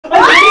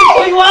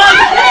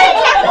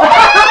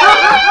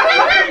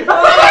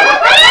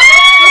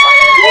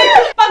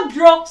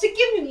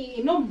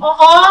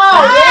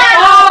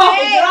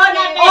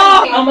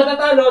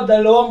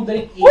don't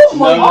drink it. Oh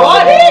my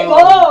God! Here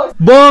goes!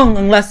 Bong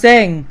ang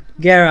laseng.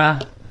 Gera.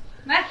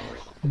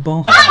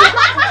 Bong.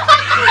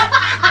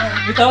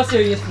 Without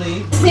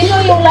seriously. Sino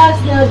yung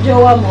last na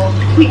jowa mo?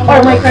 Or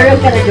my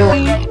current ka na jowa?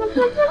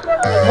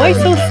 Why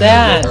so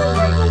sad?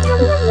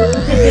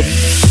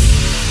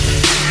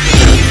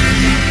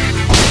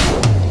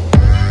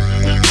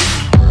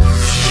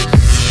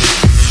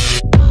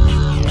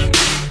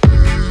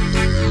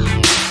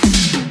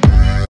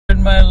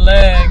 My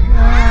leg.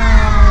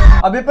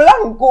 Abi pa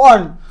lang,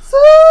 kuon.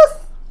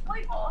 Sus!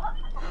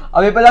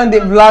 Abi pa lang,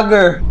 di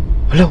vlogger.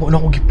 Wala, wala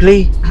akong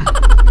gi-play.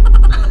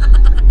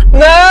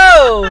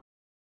 No!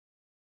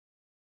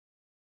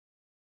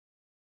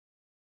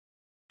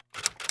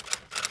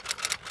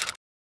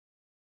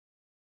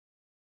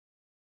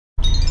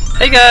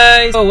 Hey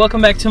guys! So welcome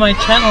back to my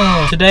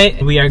channel. Today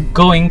we are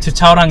going to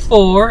Tauranga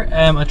for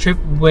a trip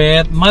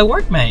with my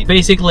workmate.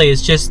 Basically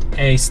it's just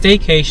a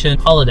staycation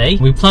holiday.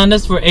 We planned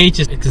this for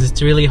ages because it's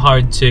really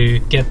hard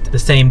to get the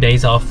same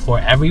days off for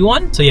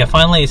everyone. So yeah,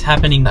 finally it's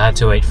happening. I had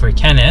to wait for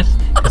Kenneth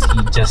because he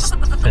just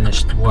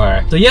finished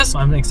work. So yes,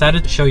 I'm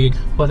excited to show you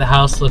what the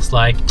house looks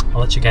like.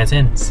 I'll let you guys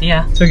in. See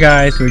ya! So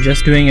guys, we're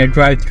just doing a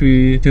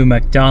drive-through to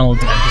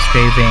McDonald's. I'm just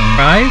craving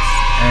fries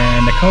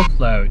and a Coke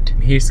float.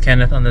 Here's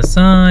Kenneth on the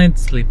side,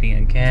 sleeping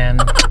again,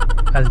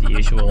 as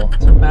usual.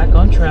 So back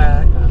on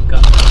track. I've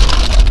got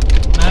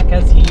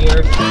Macca's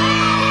here.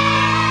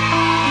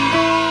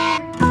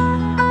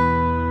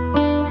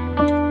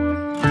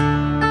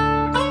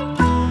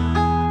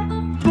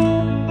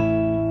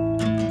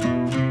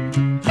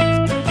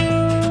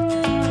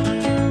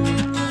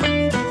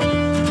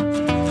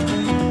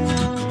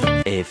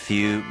 A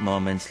few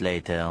moments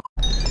later.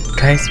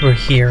 Guys, we're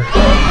here.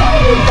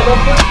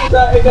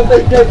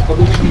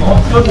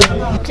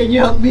 Can you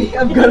help me?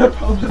 I've got a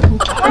problem.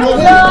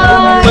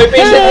 My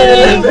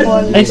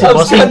patient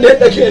I'm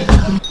stranded again.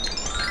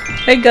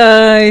 Hey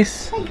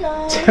guys!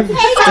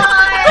 Hey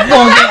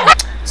guys!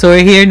 So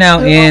we're here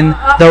now in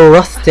the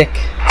rustic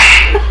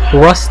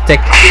Rustic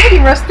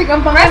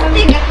ang pangalan.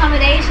 Rustic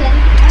accommodation.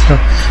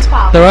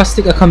 the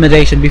rustic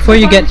accommodation. Before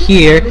you get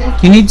here,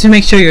 you need to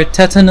make sure your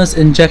tetanus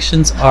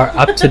injections are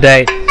up to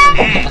date.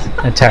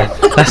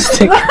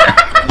 Plastic.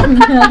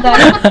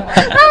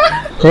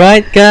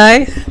 Right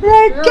guys?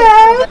 Right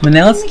guys!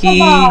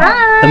 Manelski,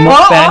 the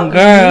mukbang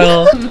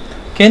girl,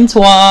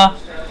 Kintwa,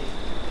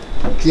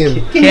 Kim,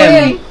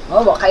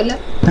 Oh, Wakayla.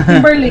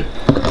 Kimberly.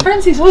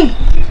 Francis, uy!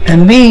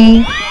 and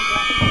me.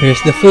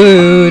 Here's the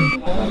food.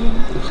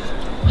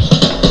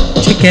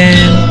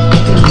 Chicken.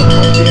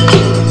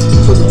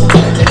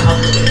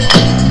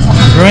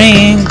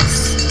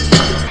 Drinks.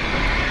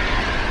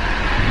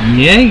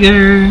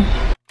 Jaeger.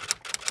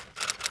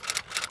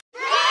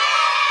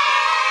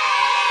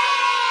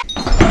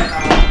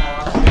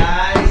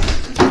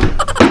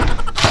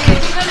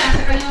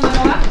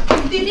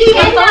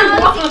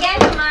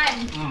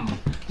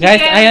 Guys,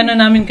 ayaw na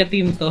namin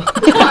ka-team to.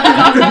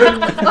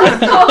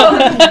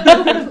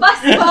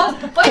 Basto!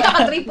 Uy,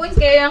 naka 3 points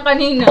kaya yan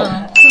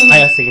kanina.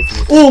 Ayaw, sige.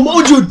 Oh,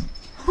 maujud!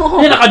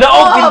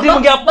 Nakadaog, hindi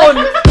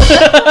magyapon.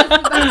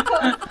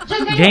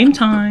 Game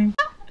time.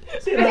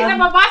 Kasi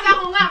nababasa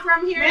ko nga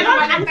from here.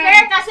 Meron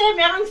unfair kasi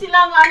meron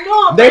silang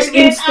ano. There's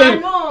instant.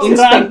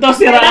 Instant to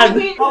siraan.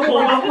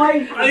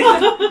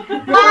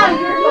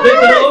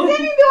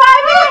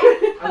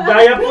 Ang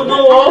daya puno,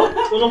 oh.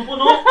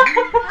 Punong-puno.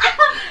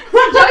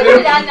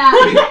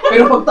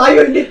 Pero pag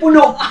tayo hindi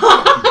puno.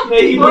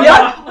 Naiiba.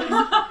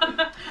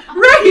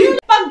 Right!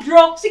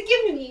 Pag-draw, si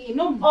Kim yung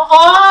iinom. Oo!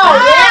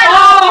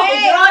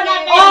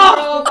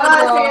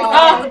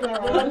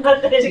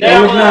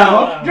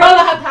 Draw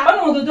lahat ha?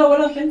 Paano mo draw?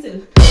 Walang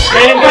pencil.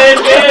 Game.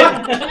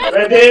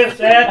 Ready,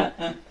 set,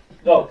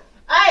 go.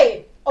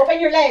 Ay! Open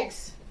your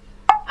legs.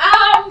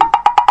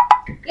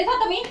 Listen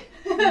to me.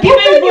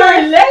 Open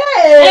your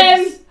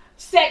legs!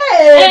 Sex.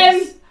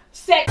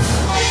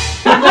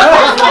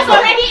 Was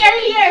already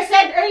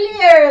said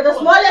earlier. The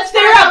smallest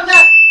part of the...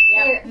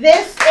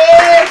 This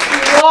is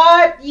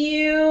what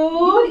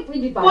you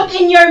put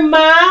in your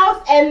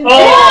mouth and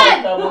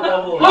then... Tabo.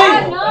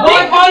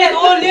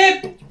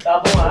 Ulit!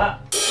 Tabo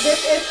nga. This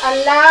is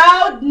a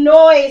loud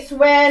noise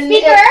when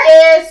Speaker?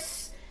 it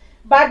is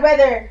bad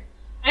weather.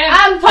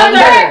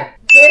 Thunder.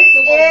 This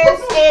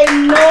is a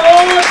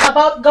note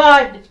about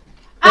God.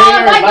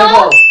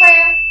 Bible.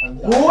 Prayer.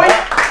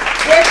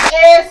 This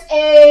is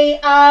a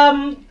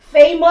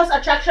famous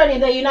attraction in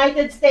the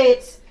United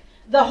States.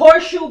 The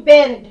Horseshoe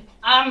Bend.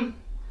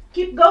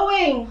 Keep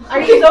going.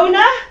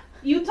 Arizona?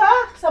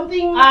 Utah?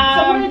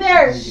 Somewhere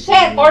there.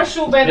 Shit.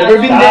 Horseshoe Bend. Never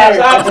been there.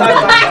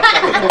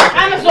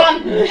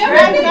 Amazon.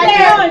 Never been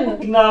there.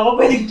 Tingnan ako,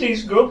 pwedeng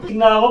change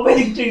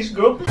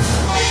group.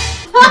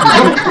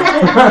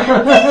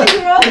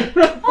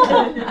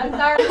 I'm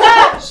sorry.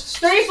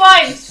 3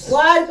 points.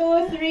 1,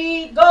 2,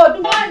 3, go.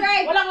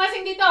 Walang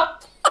lasing dito.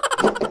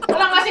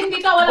 Walang lasing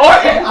dito.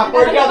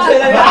 Upper cup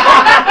sila na.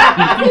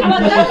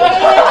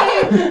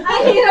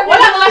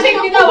 Walang lasing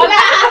dito.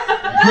 Wala.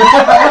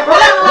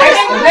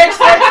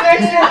 Next.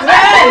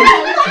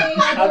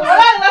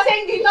 Walang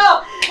lasing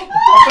dito.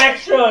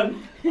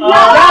 Affection.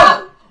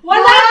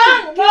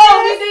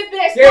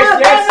 this. Yes, No,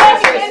 yes, no, yes,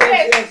 he yes, did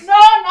yes, this. yes. No,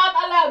 not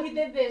allowed. He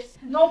did this.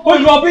 No Uy,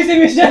 point. grabe si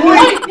Michelle! Uy,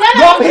 yan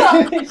Grabe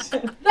ang si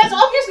Michelle! That's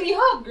obviously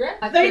hug,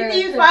 right?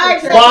 35 One.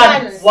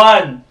 seconds.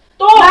 One.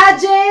 Two.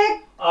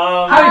 Magic.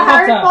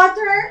 Harry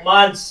Potter.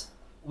 Months.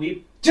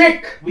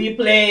 Chick! We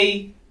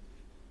play.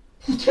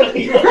 3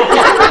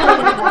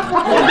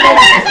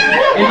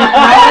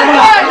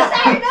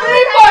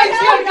 points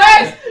yun,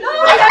 guys.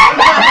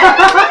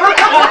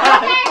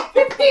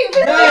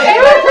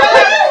 50.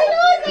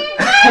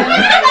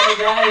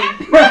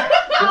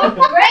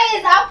 Ray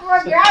is up for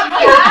grabs,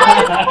 guys!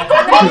 Ray is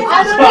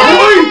up for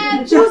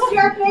grabs! Choose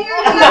your player.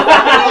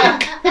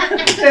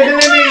 Siya na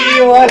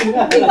naiiwan.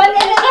 Iba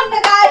nila ang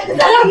nag-aano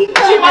sa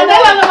dito. Si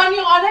Manila naman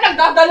yung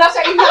nagdadala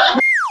sa inyo.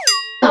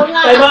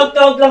 Time out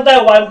count lang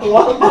tayo. 1 to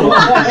 1.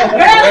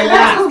 Girls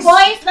versus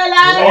boys na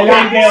lang.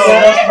 Okay,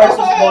 girls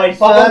versus boys.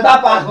 Papunta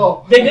pa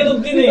ako. Hindi, ganun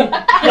din eh.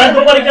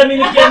 Nandun pa rin kami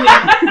ni Ken eh.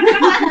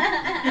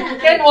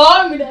 Ken,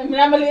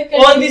 minamaliit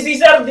ka. Oh, hindi si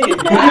Cesar din.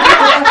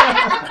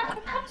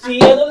 Si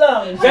ano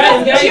lang.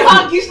 Si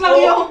Huggies lang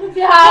yung.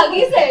 Si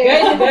Haggis eh.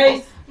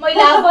 Guys! May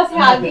labo si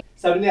Haggis.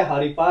 Sabi niya,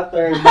 Harry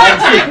Potter,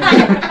 Magic.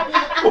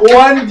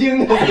 One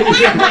yung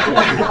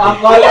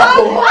akala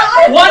ko.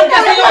 One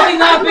kasi yung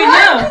sinabi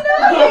niya!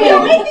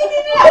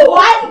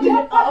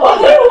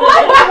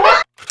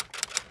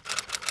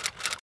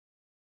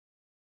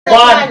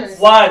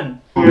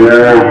 One.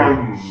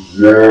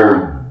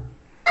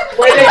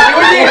 Pwede,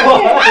 New Year!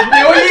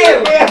 New Year!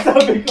 Kaya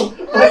sabi ko,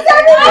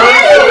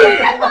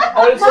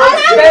 also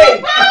stay!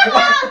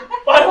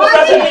 Paano mo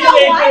sasabihin yung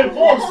April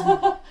Fools?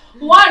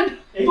 1,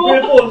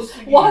 April Fools.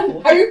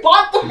 1. Harry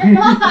Potter.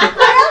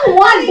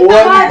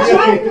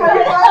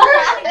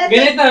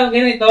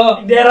 Ganito.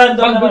 Hindi,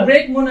 random naman.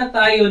 Mag-break muna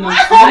tayo ng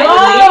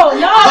No!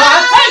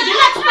 Hey, do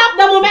not stop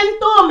the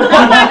momentum!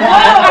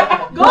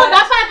 Go!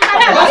 Dapat!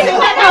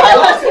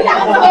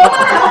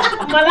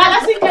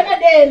 Malalasing ka na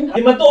din!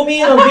 Di man to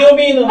uminom, di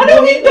uminom. Ano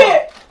hindi?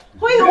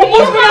 Hoy,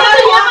 ubos mo na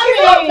tayo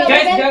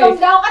Guys, Momentum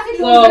daw kasi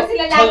loser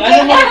sila lagi.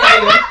 Mag-ano muna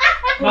tayo?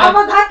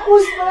 Mag-hot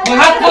push mo na.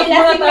 Mag-hot push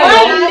muna tayo!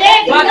 Ay, hindi!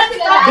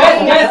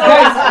 Guys! Guys!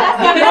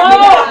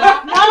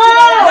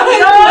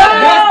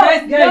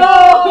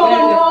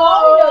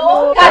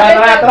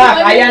 Tara!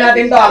 Kaya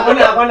natin to. Ako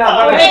na.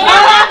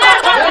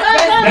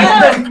 That's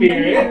the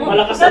spirit.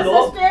 Malakas sa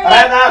loob.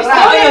 Tara!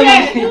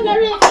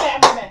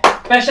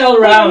 Special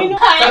round.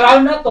 Sa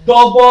round na to,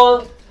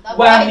 double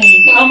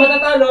whammy. Ang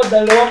matatalo,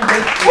 dalawang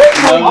break.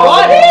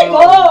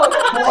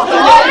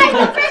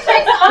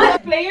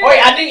 Hoy,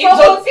 ating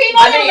insult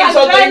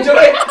to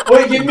injury.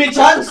 Hoy, give me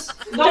chance.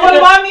 Double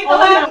whammy to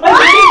ha!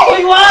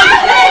 Uy,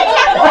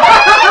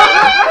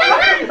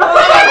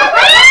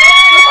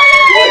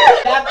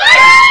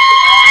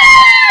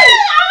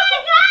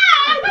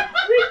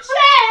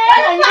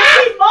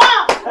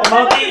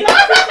 Mauti.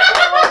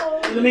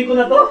 Inumin ko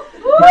na to?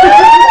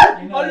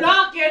 Wala,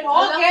 Ken.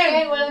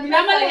 Okay. Walang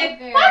Minamaliit.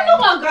 Ken. Paano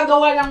nga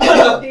gagawa ng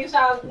mabuti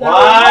sa...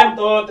 1,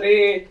 2,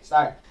 3,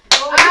 start.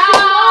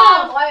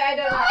 I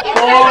don't know. It's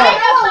the Four, kind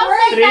of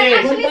word that three.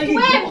 actually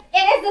swim.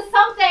 It is the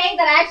something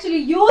that I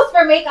actually use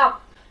for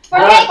makeup. For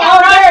Brush.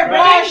 makeup.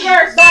 Brush.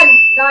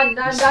 Done.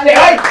 Stay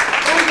high.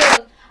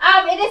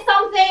 It is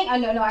something. Oh,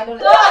 no, I don't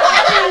know.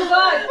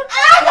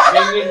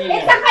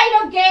 It's a kind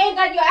of game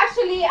that you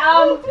actually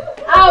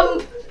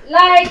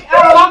like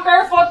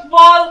Soccer,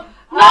 football,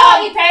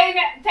 No, it's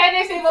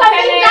tennis, table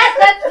something tennis.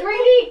 that's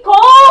really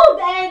cold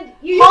and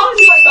you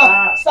use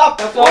Stop.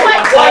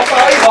 my God.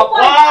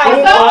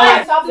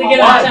 Sige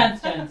lang,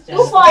 chance. 2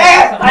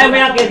 points. Kaya mo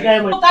yan, Ken. Kaya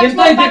mo. Ganito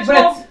yung deep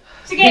breaths.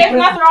 Sige, if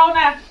not, throw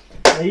na.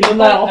 Nahilo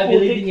na ako. I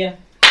believe in you.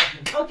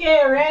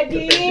 Okay,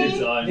 ready,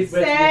 Deep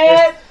breath.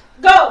 set,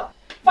 go!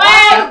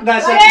 5,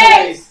 That's 6,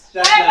 nice.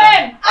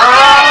 7,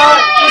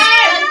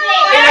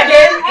 In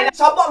again.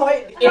 Sapa mo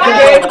kayo. In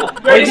again.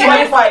 You're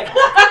disqualified.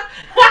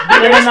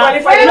 You're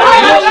disqualified.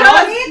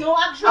 No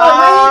action!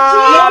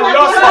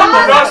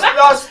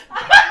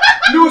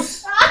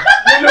 Lose.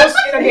 You lose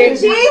in a game.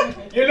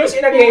 You lose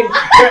in a game.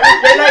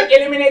 You're like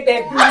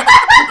eliminated.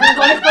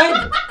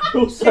 Qualified?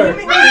 Loser.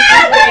 40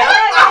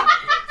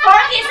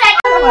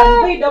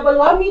 seconds. Wait, double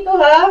whammy to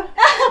ha?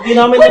 Hindi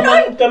namin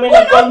naman kami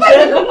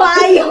nag-consent.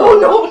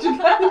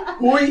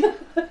 Huy.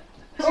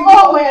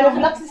 Oo, may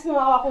reflexes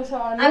nga ako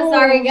sa ano. I'm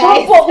sorry,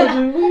 guys. I'm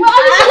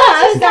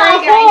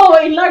sorry, guys. Ako,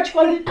 in large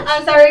quality.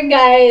 I'm sorry,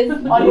 guys.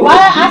 O, di ba?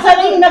 Asa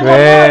na yung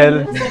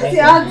nag-control? Si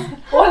Ags.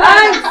 Wala.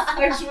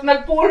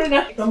 Nagpuro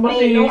na.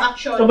 Play, no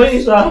action. Sabay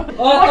isa.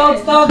 Oh,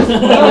 Togs!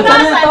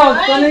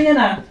 Paano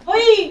yan ah?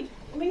 Hoy!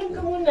 Uminom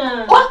ka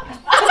muna.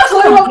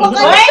 Sorry, wag mo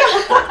ka.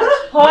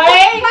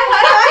 Hoy!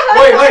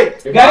 Hoy.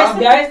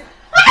 Guys!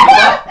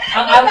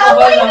 Ang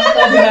alcohol lang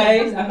to,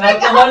 guys. Ang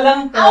alcohol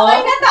lang to.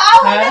 Away na to.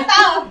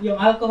 Yung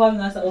alcohol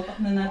nasa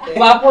utak na natin.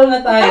 Papol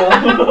na tayo.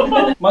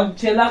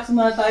 Mag-chillax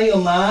muna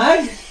tayo.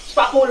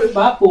 Papol.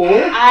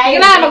 Ay,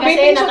 Sige na, kasi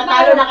mag-baking shot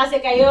natatalo tayo. na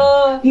kasi kayo.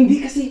 Hindi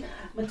kasi.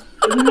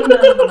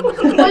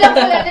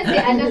 Kulang-kulang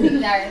na si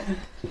Dar.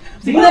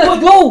 Sige na,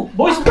 let's go!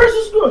 Boys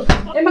versus girls.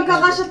 Eh,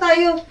 magkakasya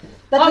tayo.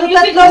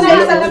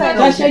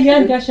 Kasha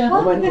yan, Kasha.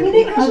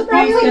 Hindi, kasha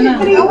tayo. 3,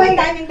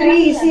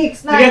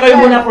 6, 9. Sige kayo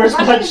muna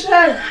first match.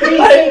 3,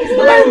 6,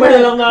 9. Tayo mo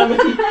na lang namin.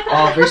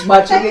 Oh, first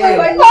match sige.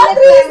 3,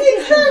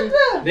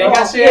 6, 9. Hindi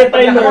kasi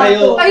tayo na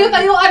kayo.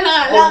 Tayo-tayuan na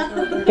nga lang.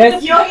 Guys,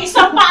 Yung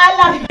isang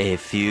paalam. A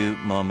few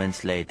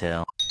moments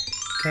later.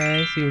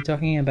 guys, we were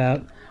talking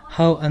about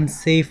how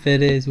unsafe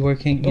it is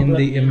working in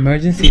the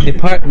emergency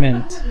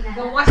department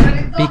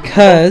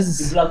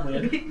because of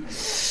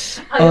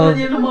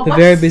the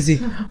very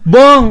busy.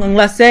 Bong! Ang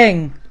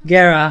laseng!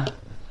 Gara.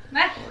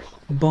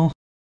 Bong.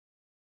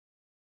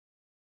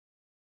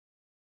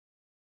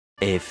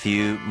 A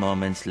few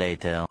moments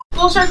later.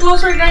 Closer,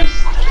 closer, guys.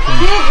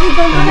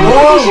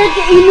 T-shirt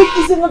ka init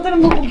kasi mata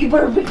mo kung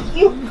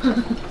i-barbecue.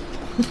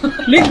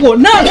 Ligo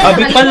na!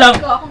 Sabi pa lang.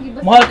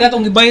 Mahal ka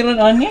itong ibayran,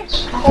 ani?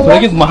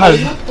 Lagi mahal.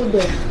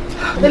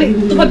 Dali,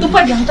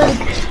 tupad-tupad lang.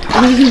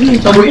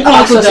 Taboy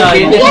ako sa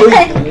dahil.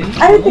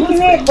 Ano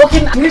ito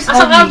kinit?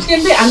 Asa abs yan,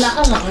 di. Anak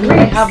ka lang.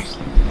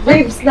 Abs.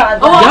 Ribs na.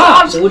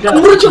 Yeah!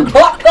 Muro yung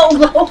baka.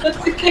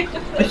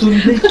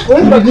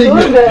 Uy,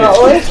 mag-sugar.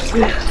 Uy.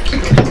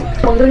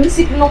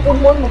 Mag-rinsik na po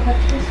mo.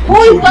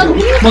 Uy,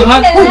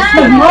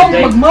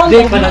 Magmang! Di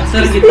pa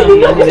nagsar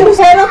kita.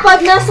 Pero pag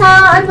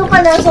nasa, ano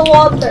ka na, sa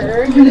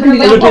water,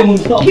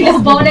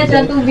 Kilabaw na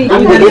sa tubig.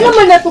 hindi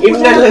naman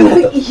natukunan ng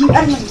tubig,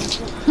 ihian mo.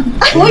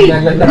 Uy!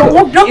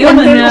 Iyon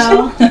man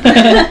na.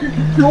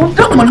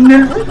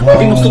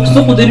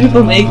 Tinusok-sok ko din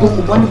pa may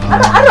kukuban.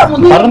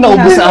 Parang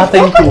naubos sa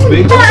ata yung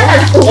tubig.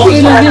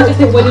 Okay lang yan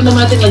kasi pwede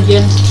naman natin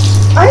lagyan.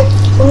 Ay,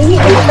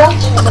 umihiin ka.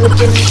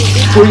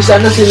 Uy,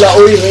 sana sila,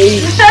 uy,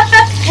 Ray.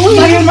 Uy,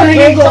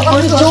 mahihigo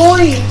ako sa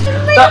Joy.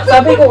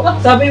 Sabi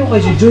ko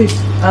kay Joy,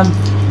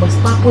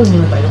 mag-spackle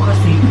muna tayo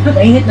kasi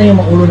mainit na yung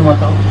mga ulo ng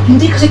mga tao.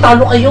 Hindi kasi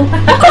talo kayo.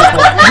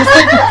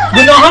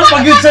 Ganahan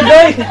pag yun sa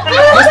day!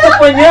 Gusto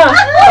pa niya!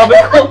 Sabi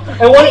ko,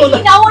 ewan ko na.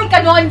 Inaway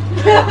ka nun.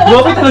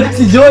 Grabe talaga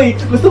si Joy!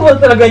 Gusto mo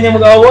talaga niya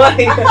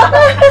mag-away.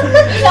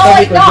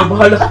 Sabi ko, Joy,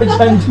 bahala ka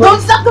dyan, Joy.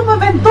 Don't stop the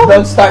momentum.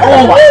 Don't start.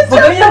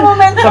 Sabi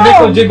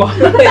ko, Joy,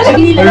 bahala ka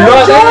dyan.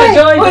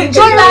 Joy! Uy,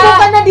 Joy, ano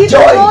ka na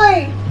dito, Joy.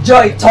 Joy?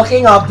 Joy,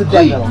 talking of the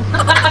devil.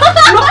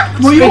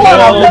 Speaking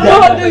of the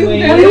devil.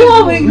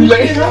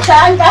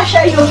 Saan ka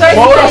siya yung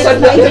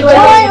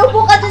Joy,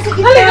 upo ka dyan sa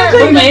gitna.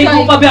 Uy,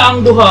 maiko pa ba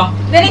ang duha?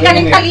 Dali ka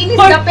rin kalinis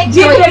kapit.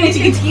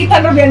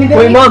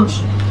 Uy, ma'am.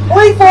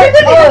 Uy, 14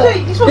 day.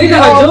 Hindi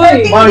ka,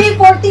 Joy.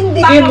 14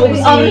 day.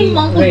 Ang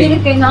mangko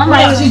dili kay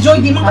naman. Si Joy,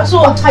 di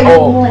makasuot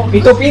kayo mo.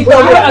 Pito-pito.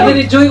 Ay,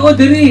 diri, Joy, o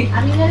diri.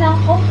 Amin na lang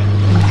ko.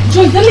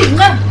 Joy, dali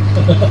na.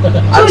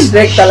 Ang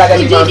strict talaga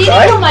ni ma'am. Hindi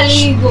ko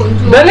maligo.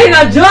 Dali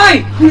na,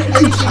 Joy!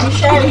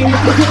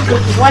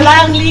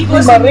 Walang ligo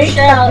si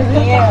Michelle.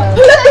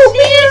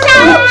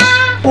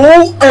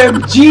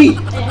 OMG!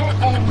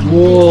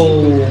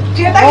 Wow.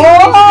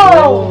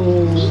 Oh!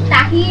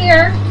 Tita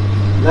here.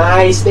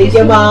 Nice, thank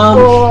you, ma'am.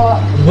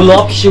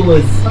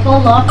 Voluptuous.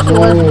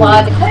 Voluptuous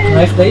body.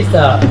 Nice day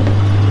sa.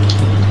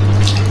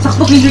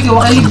 Sakto kayo kayo,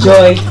 wakalig.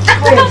 Joy.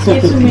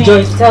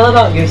 Joy, tell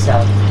about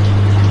yourself.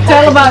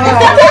 Tell about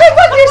yourself.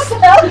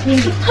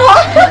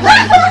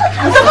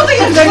 Ano ba ito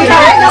yung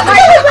ganyan?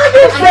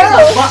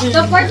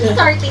 The part is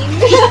starting.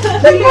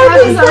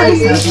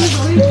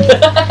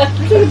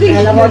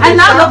 And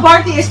now the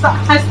party is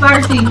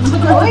starting.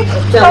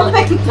 Tell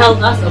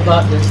us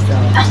about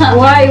yourself.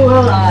 Why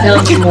will Tell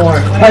me more.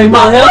 Ay,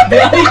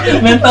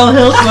 mental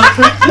health.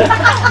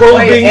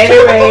 Okay,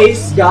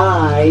 anyways,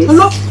 guys.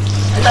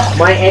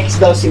 My ex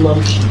daw si Ma'am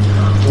Shi.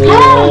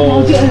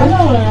 Oh. 1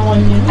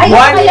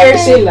 year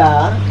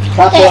sila.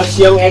 Tapos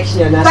yung ex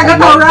niya nasa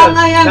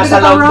Taga-Tauranga yan, nasa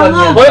taga-Tauranga. London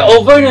yan. Boy,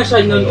 over na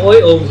siya nun. Oy,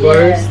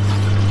 over.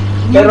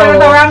 Yung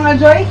Tauranga,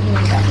 Joy?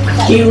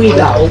 Kiwi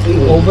daw.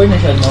 Over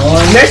na siya nun.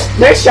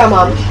 Nurse siya,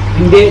 ma'am.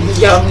 Hindi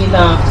kami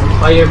na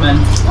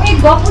fireman. Uy,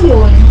 gwapo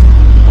yun.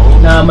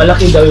 Na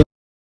malaki daw yung...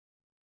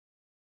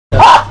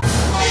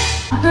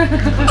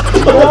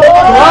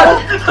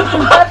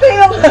 Ate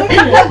yung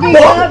gabi.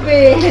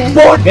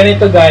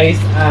 Ganito guys,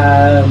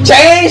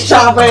 Change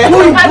shopping!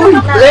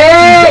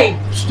 Hey!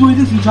 Joy,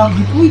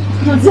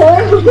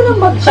 huwag ka na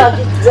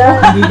mag-shagit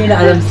dyan. Hindi nila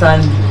alam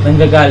saan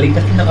nanggagaling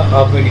kasi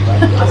naka-cover, di ba?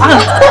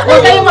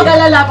 Huwag kayong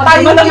mag-alala.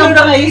 Tayo lang yung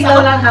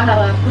nakaisa lang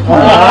haharap.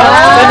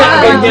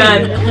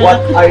 Ganyan.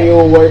 What are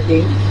you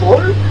working for?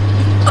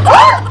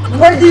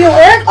 Where do you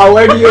work?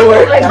 Where do you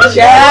work?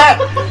 Chef!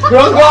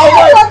 Wrong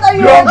grammar! What are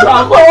you Wrong working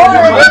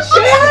grammar! for?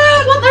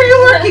 Chef! What are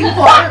you working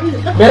for?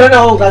 Meron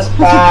ako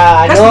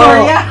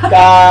Kastorya.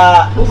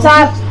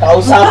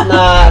 kausap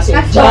na si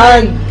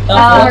John.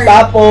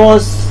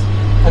 Tapos,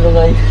 ano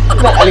nga yun?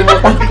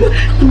 Nakalimutan ko.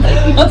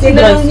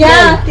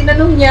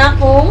 Tinanong niya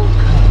kung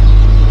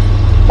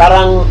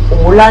Parang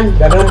umulan,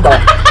 ganun ba?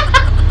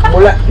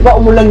 Umulan, di ba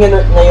umulan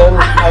ngayon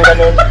ang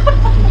ganun?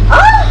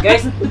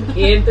 Guys,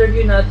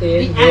 i-interview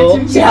natin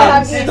yung Si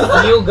Hans.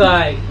 new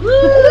guy.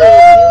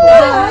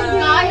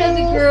 I have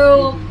the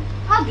group.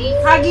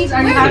 Huggies,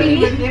 are you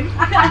happy with him?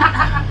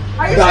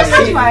 Are you sure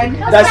that's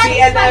fine? The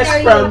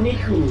CNS from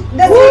Niku.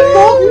 Does he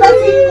cook? Does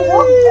he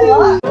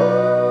cook?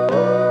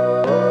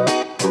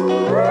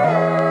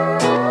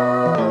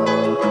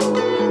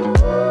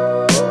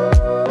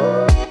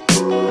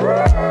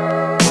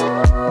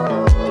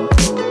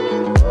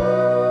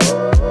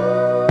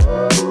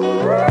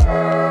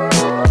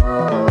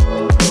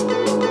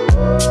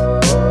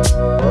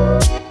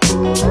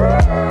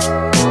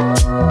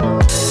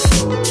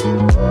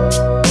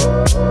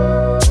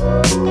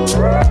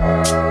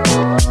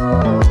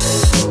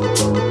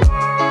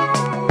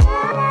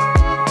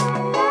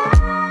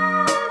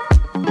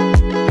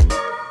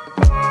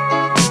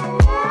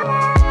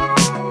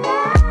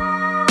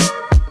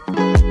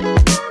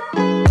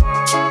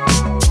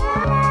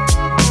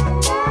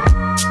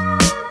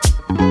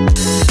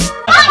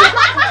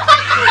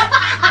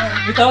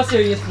 to,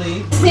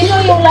 seriously. Sino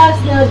yung last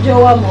na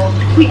jowa mo?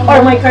 Or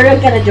may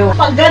current ka na jowa?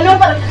 Pag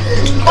gano'n, parang...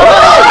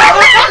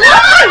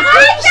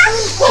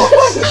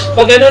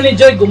 Pag ano ni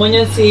Joy,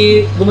 gumanyan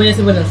si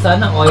Vanessa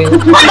ng oil.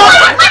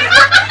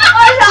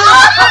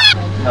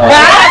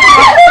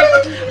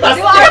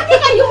 Ate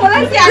kayo mo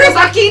lang siya.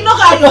 Sakino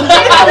kayo.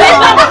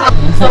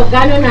 So,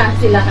 gano'n na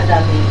sila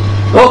kadami?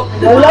 Oh!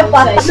 Wala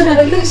pa. Si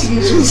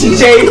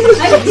Jay!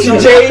 Si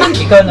Jay!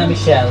 Ikaw na,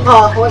 Michelle.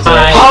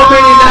 Hi. How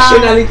many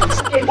nationalities?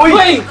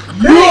 Uy!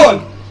 Yun!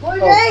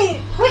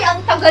 Hoy,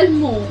 ang tagal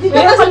mo. Dito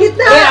ka sa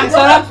gitna. Hey, ang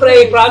sarap,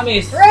 Ray,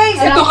 promise. Ray,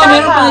 Ito ka,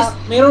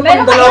 meron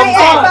pang dalawang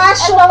pa.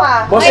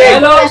 Boss,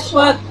 Hello,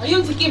 spot.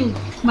 Ayun, si Kim.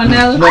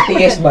 Manel.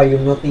 Notice ba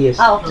yung notice?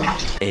 Okay.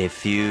 A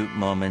few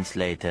moments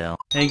later.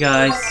 Hey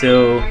guys,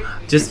 so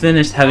just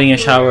finished having a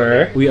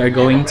shower. We are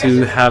going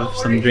to have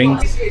some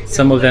drinks.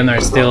 Some of them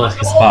are still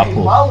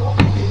papo.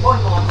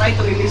 Try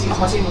to release it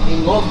kasi mo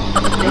tingog.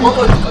 Yung mo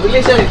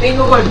release it,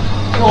 tingog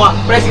ko.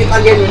 Press it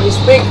again when you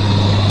speak.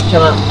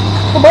 Siya nga.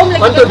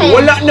 Mantod,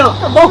 wala na.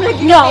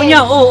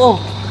 Oo.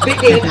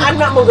 Bikin,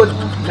 anak mo gud.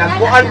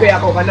 Nagpuan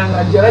ba ako kanang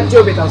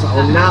radyo bitaw sa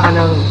una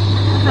kanang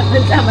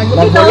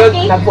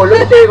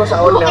nag-volunteer ko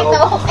sa una.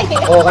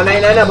 O kanay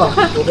na ba?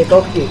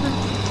 Okay.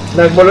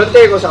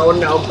 Nag-volunteer ko sa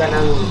una og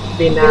kanang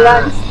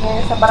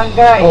Sa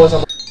barangay.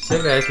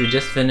 So guys, we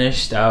just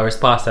finished our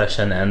spa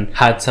session and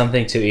had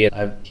something to eat.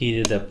 I've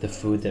heated up the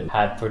food that we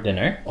had for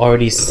dinner.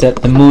 Already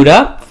set the mood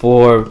up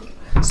for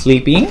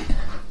sleeping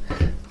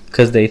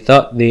because they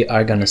thought they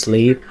are gonna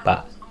sleep,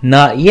 but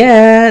not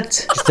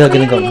yet. Still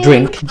gonna go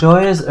drink.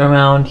 Joy is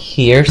around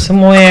here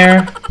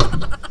somewhere.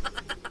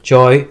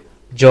 Joy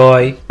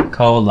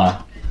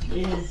Cola.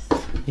 Yes.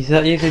 You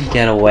thought you could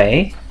get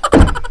away?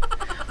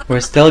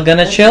 We're still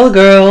gonna chill,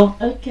 girl.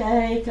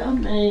 Okay,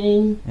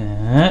 coming.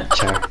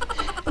 Sure.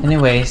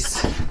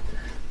 Anyways,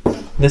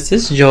 this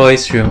is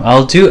Joy's room.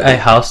 I'll do a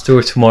house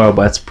tour tomorrow,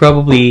 but it's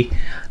probably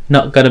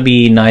not gonna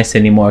be nice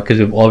anymore because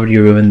we've already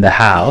ruined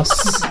the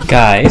house.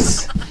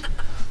 Guys,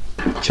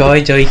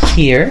 Joy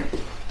here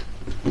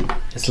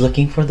is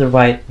looking for the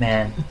right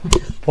man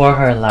for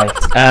her life.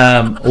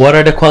 What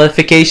are the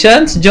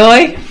qualifications,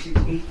 Joy?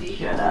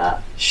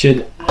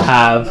 Should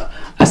have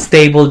a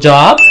stable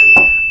job,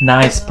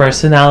 nice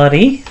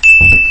personality,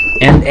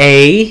 and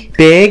a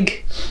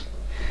big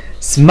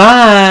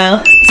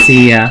smile.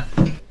 See ya.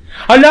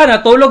 Hala,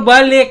 natulog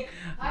balik.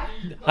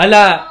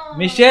 Hala,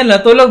 Michelle,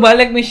 natulog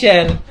balik,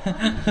 Michelle.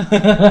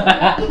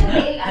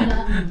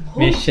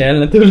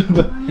 Michelle, natulog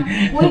balik.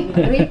 Uy,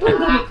 Rito,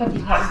 dami ka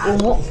dito.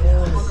 Umo.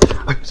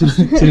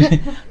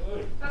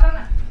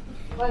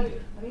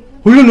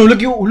 Ulo,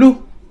 nulagi yung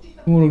ulo.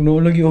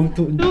 Nulagi yung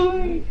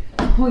ulo.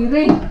 Hoy,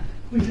 Ray.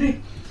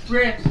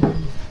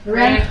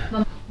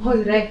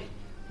 Hoy, Ray.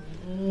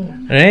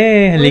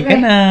 Re, halika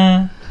na.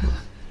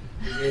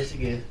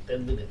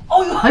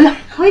 Hala,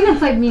 hoy,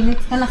 nang 5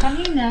 minutes ka na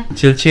kanina.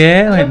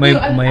 Chill. May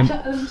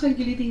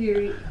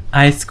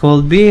ice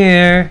cold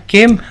beer.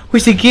 Kim, huy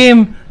si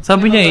Kim.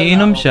 Sabi niya,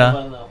 iinom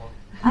siya.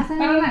 Asan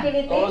na yung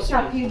kiliti?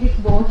 Sa pubic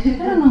bone.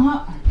 Ano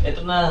nga?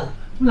 Ito na.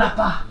 Wala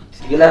pa.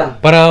 Sige lang.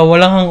 Para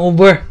walang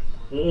hangover.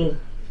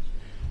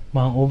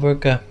 Hangover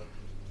ka.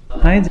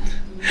 Hi.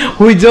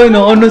 Huy, Joy,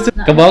 no, ano sa...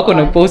 Kabaw ko,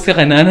 nag-post ka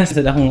kanana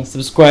sa akong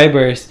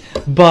subscribers.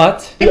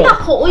 But...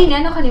 Ako, uy,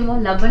 ano ka mo?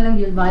 Laban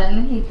lang yun, balang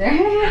lang hater.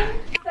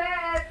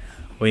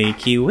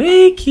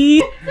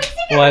 Wakey.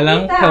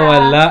 Walang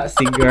kawala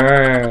si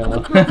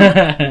girl.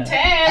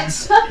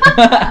 Tens!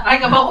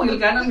 Ay, kabaw ko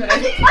yung kanan.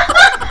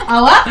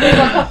 Awa?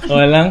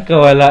 Walang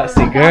kawala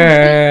si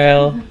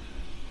girl.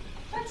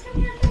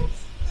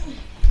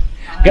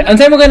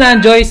 Ansay mo ka na,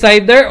 Joy,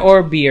 cider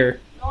or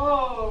beer?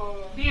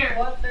 Beer.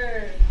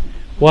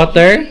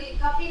 Water?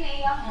 Kapi na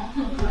iyak mo.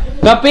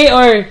 Kape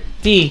or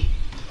tea?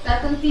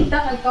 Sa atong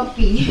tita kay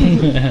kapi.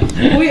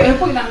 Uy, ay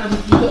po, inanabot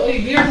dito.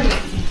 Uy, beer ko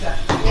yung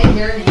pizza.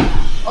 Yager na iyak.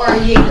 Or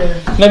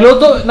Jaeger.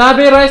 Nagluto,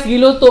 nabi rice,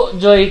 giluto,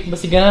 Joy.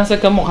 Basiganan sa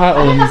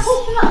kamukhaon.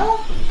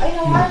 Ay,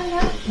 naman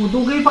na.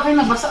 Mudugay pa kayo,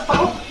 nabasa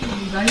pa oh.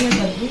 Gaya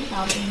sa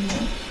doon.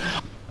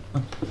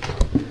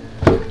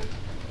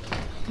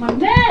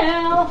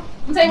 Manel!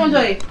 Ano sa'yo mo,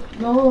 Joy?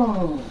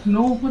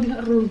 No, pwede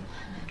ka rin.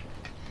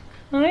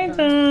 Hi,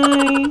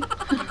 Joy.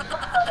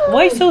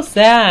 Why so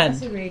sad?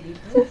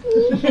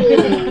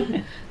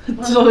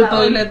 So,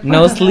 toilet pa.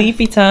 No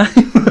sleepy time.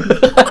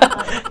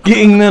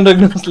 Giing na no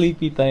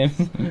sleepy time.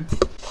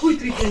 Uy,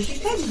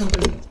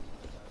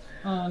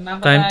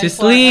 3:20. Time to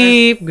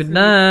sleep. Good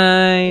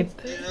night.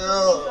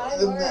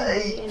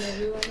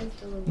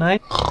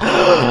 Night.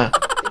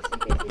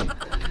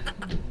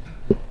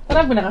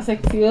 Parang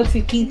pinaka-sexy yun,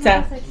 si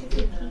Kita.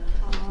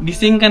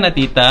 Gising ka na,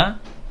 tita?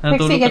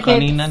 Natulog ka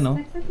kanina, no?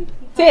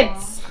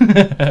 Tits!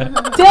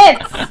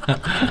 Tits!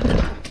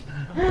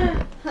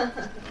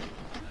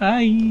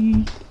 Hi!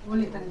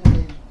 Ulitan mo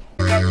din.